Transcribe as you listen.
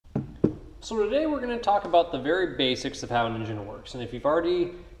So today we're going to talk about the very basics of how an engine works. And if you've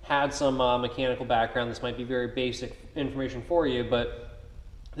already had some mechanical background, this might be very basic information for you, but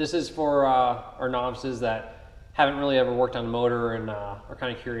this is for our novices that haven't really ever worked on a motor and are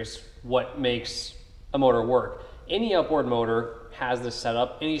kind of curious what makes a motor work. Any outboard motor has this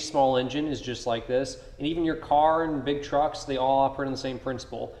setup. Any small engine is just like this. And even your car and big trucks, they all operate on the same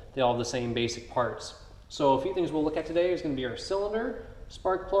principle. They all have the same basic parts. So a few things we'll look at today is going to be our cylinder,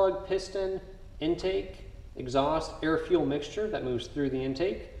 spark plug, piston, intake, exhaust, air-fuel mixture that moves through the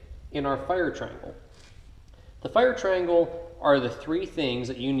intake, and our fire triangle. The fire triangle are the three things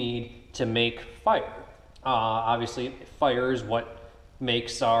that you need to make fire. Obviously, fire is what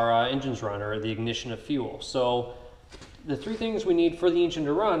makes our engines run, or the ignition of fuel. So the three things we need for the engine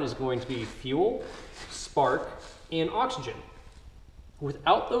to run is going to be fuel, spark, and oxygen.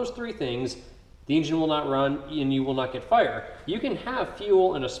 Without those three things, the engine will not run and you will not get fire. You can have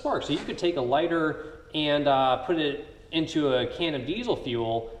fuel and a spark. So you could take a lighter and put it into a can of diesel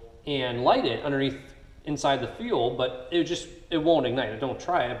fuel and light it underneath inside the fuel, but it won't ignite. Don't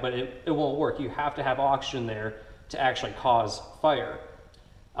try it, but it won't work. You have to have oxygen there to actually cause fire.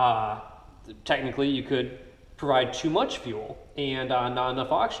 Technically, you could provide too much fuel and not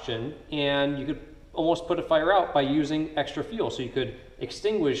enough oxygen, and you could almost put a fire out by using extra fuel. So you could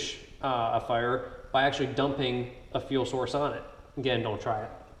extinguish a fire by actually dumping a fuel source on it. Again, don't try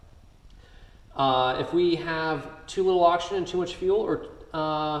it. If we have too little oxygen and too much fuel, or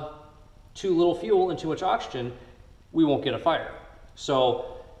too little fuel and too much oxygen, we won't get a fire.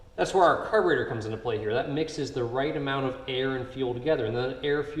 So that's where our carburetor comes into play here. That mixes the right amount of air and fuel together, and then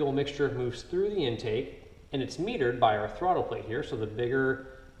air-fuel mixture moves through the intake, and it's metered by our throttle plate here. So the bigger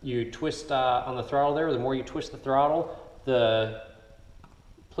you twist on the throttle there, the more you twist the throttle, the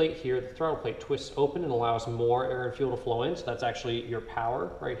plate here, the throttle plate twists open and allows more air and fuel to flow in. So that's actually your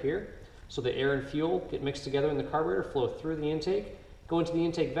power right here. So the air and fuel get mixed together in the carburetor, flow through the intake, go into the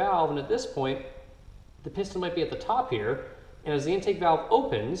intake valve, and at this point, the piston might be at the top here, and as the intake valve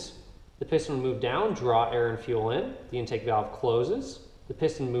opens, the piston will move down, draw air and fuel in, the intake valve closes, the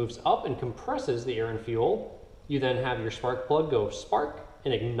piston moves up and compresses the air and fuel. You then have your spark plug go spark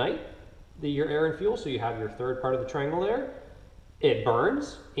and ignite your air and fuel, so you have your third part of the triangle there. It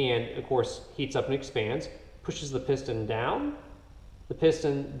burns and, of course, heats up and expands, pushes the piston down. The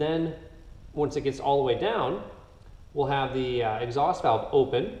piston then, once it gets all the way down, will have the exhaust valve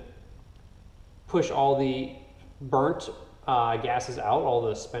open, push all the burnt gases out, all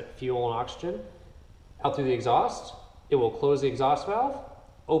the spent fuel and oxygen, out through the exhaust. It will close the exhaust valve,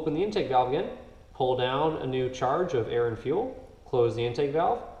 open the intake valve again, pull down a new charge of air and fuel, close the intake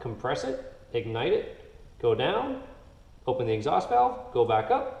valve, compress it, ignite it, go down, open the exhaust valve, go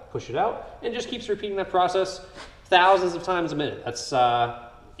back up, push it out, and just keeps repeating that process thousands of times a minute. That's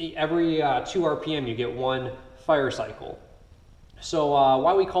every 2 RPM you get one fire cycle. So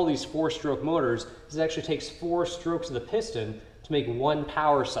why we call these 4-stroke motors is it actually takes 4 strokes of the piston to make one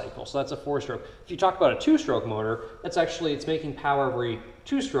power cycle. So that's a 4-stroke. If you talk about a 2-stroke motor, it's making power every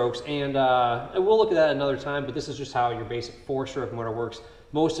 2 strokes, and we'll look at that another time, but this is just how your basic 4-stroke motor works.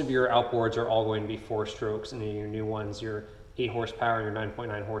 Most of your outboards are all going to be 4 strokes, and then your new ones, your 8 horsepower and your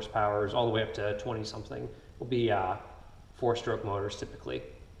 9.9 horsepower, all the way up to 20 something, will be 4-stroke motors typically.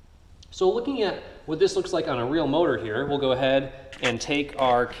 So looking at what this looks like on a real motor here, we'll go ahead and take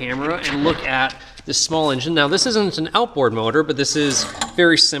our camera and look at this small engine. Now this isn't an outboard motor, but this is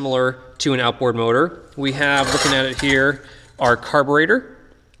very similar to an outboard motor. We have, looking at it here, our carburetor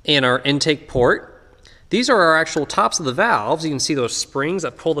and our intake port. These are our actual tops of the valves. You can see those springs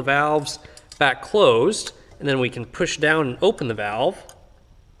that pull the valves back closed, and then we can push down and open the valve.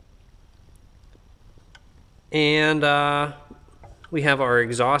 And we have our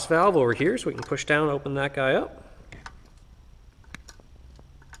exhaust valve over here, so we can push down and open that guy up.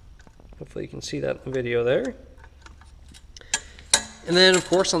 Hopefully you can see that in the video there. And then, of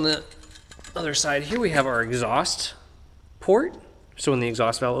course, on the other side here, we have our exhaust port. So when the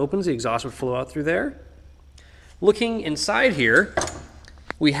exhaust valve opens, the exhaust would flow out through there. Looking inside here,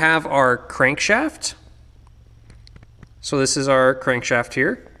 we have our crankshaft. So this is our crankshaft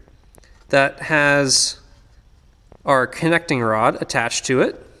here that has our connecting rod attached to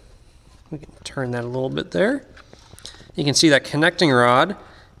it. We can turn that a little bit there. You can see that connecting rod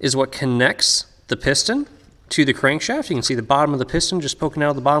is what connects the piston to the crankshaft. You can see the bottom of the piston just poking out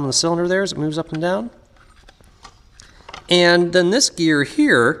of the bottom of the cylinder there as it moves up and down. And then this gear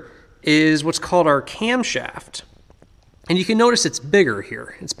here is what's called our camshaft. And you can notice it's bigger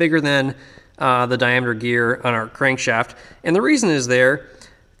here. It's bigger than the diameter gear on our crankshaft. And the reason is the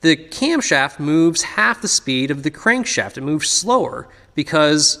camshaft moves half the speed of the crankshaft. It moves slower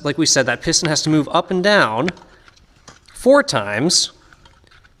because, like we said, that piston has to move up and down 4 times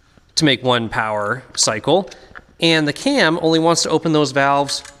to make 1 power cycle, and the cam only wants to open those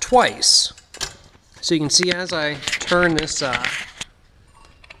valves twice. So you can see as I turn this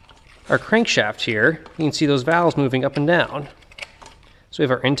our crankshaft here, you can see those valves moving up and down. So we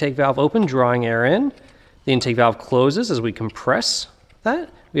have our intake valve open, drawing air in. The intake valve closes as we compress that.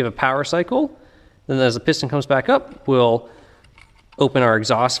 We have a power cycle. Then as the piston comes back up, we'll open our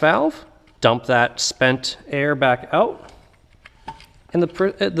exhaust valve, dump that spent air back out, and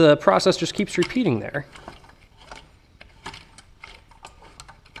the process just keeps repeating there.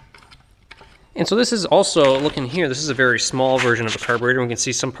 And so this is also, looking here, this is a very small version of a carburetor. We can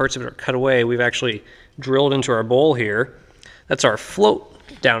see some parts of it are cut away. We've actually drilled into our bowl here. That's our float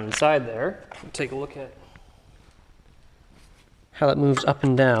down inside there. We'll take a look at how that moves up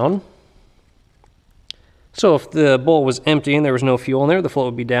and down. So if the bowl was empty and there was no fuel in there, the float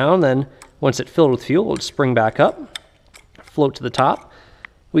would be down. Then once it filled with fuel, it would spring back up, float to the top.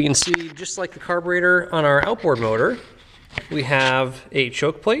 We can see, just like the carburetor on our outboard motor, we have a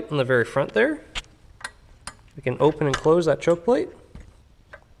choke plate on the very front there. We can open and close that choke plate.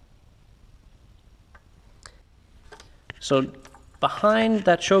 So behind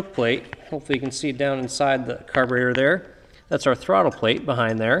that choke plate, hopefully you can see down inside the carburetor there, that's our throttle plate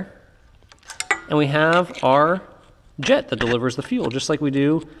behind there. And we have our jet that delivers the fuel, just like we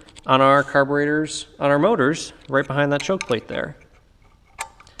do on our carburetors, on our motors, right behind that choke plate there.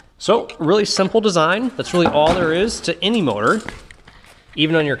 So, really simple design. That's really all there is to any motor.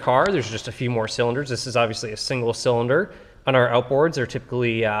 Even on your car, there's just a few more cylinders. This is obviously a single cylinder. On our outboards, they're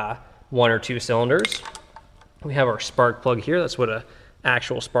typically 1 or 2 cylinders. We have our spark plug here. That's what an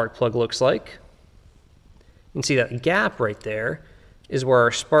actual spark plug looks like. You can see that gap right there is where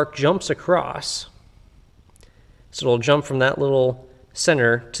our spark jumps across. So it'll jump from that little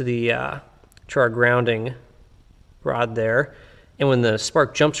center to our grounding rod there. And when the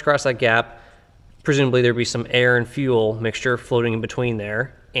spark jumps across that gap, presumably there'd be some air and fuel mixture floating in between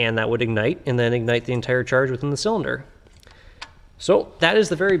there, and that would ignite, and then ignite the entire charge within the cylinder. So that is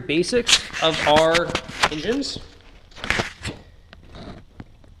the very basics of our engines.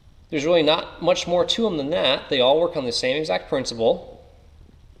 There's really not much more to them than that. They all work on the same exact principle,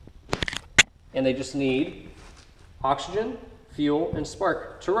 and they just need oxygen, fuel, and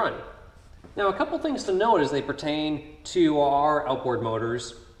spark to run. Now, a couple things to note as they pertain to our outboard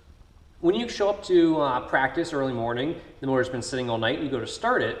motors. When you show up to practice early morning, the motor's been sitting all night, and you go to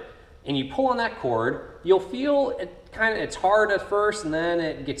start it, and you pull on that cord, you'll feel it's hard at first, and then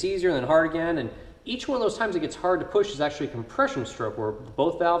it gets easier, and then hard again, and each one of those times it gets hard to push is actually a compression stroke, where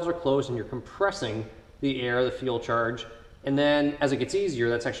both valves are closed and you're compressing the air, the fuel charge, and then as it gets easier,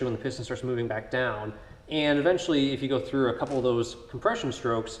 that's actually when the piston starts moving back down. And eventually, if you go through a couple of those compression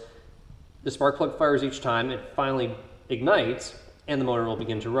strokes, the spark plug fires each time, it finally ignites, and the motor will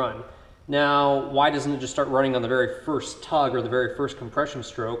begin to run. Now, why doesn't it just start running on the very first tug or the very first compression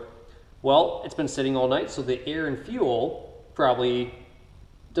stroke? Well, it's been sitting all night, so the air and fuel probably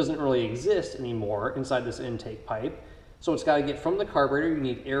doesn't really exist anymore inside this intake pipe. So it's got to get from the carburetor. You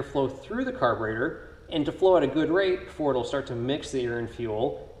need airflow through the carburetor, and to flow at a good rate before it'll start to mix the air and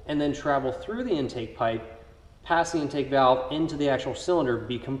fuel, and then travel through the intake pipe, pass the intake valve into the actual cylinder,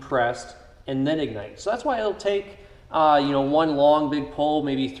 be compressed, and then ignite. So that's why it'll take one long big pull,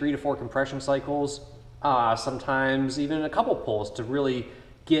 maybe 3 to 4 compression cycles, sometimes even a couple pulls to really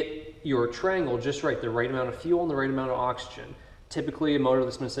get your triangle just right, the right amount of fuel and the right amount of oxygen. Typically, a motor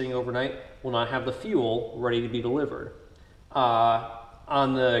that's been sitting overnight will not have the fuel ready to be delivered.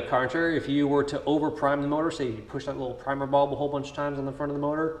 On the contrary, if you were to over prime the motor, say you push that little primer bulb a whole bunch of times on the front of the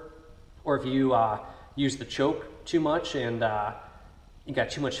motor, or if you use the choke too much and you got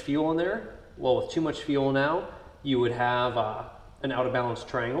too much fuel in there, well, with too much fuel now, you would have an out of balance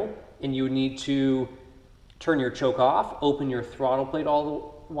triangle, and you would need to turn your choke off, open your throttle plate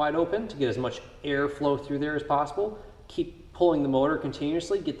all wide open to get as much airflow through there as possible. Keep pulling the motor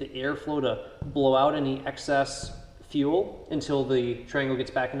continuously, get the airflow to blow out any excess fuel until the triangle gets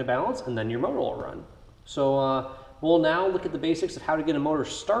back into balance, and then your motor will run. So we'll now look at the basics of how to get a motor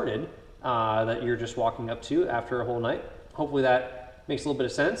started that you're just walking up to after a whole night. Hopefully that makes a little bit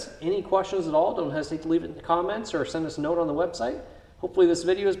of sense. Any questions at all, don't hesitate to leave it in the comments or send us a note on the website. Hopefully this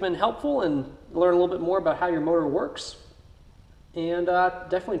video has been helpful and learn a little bit more about how your motor works. And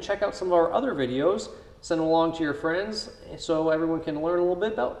definitely check out some of our other videos. Send them along to your friends so everyone can learn a little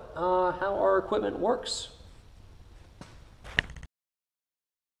bit about how our equipment works.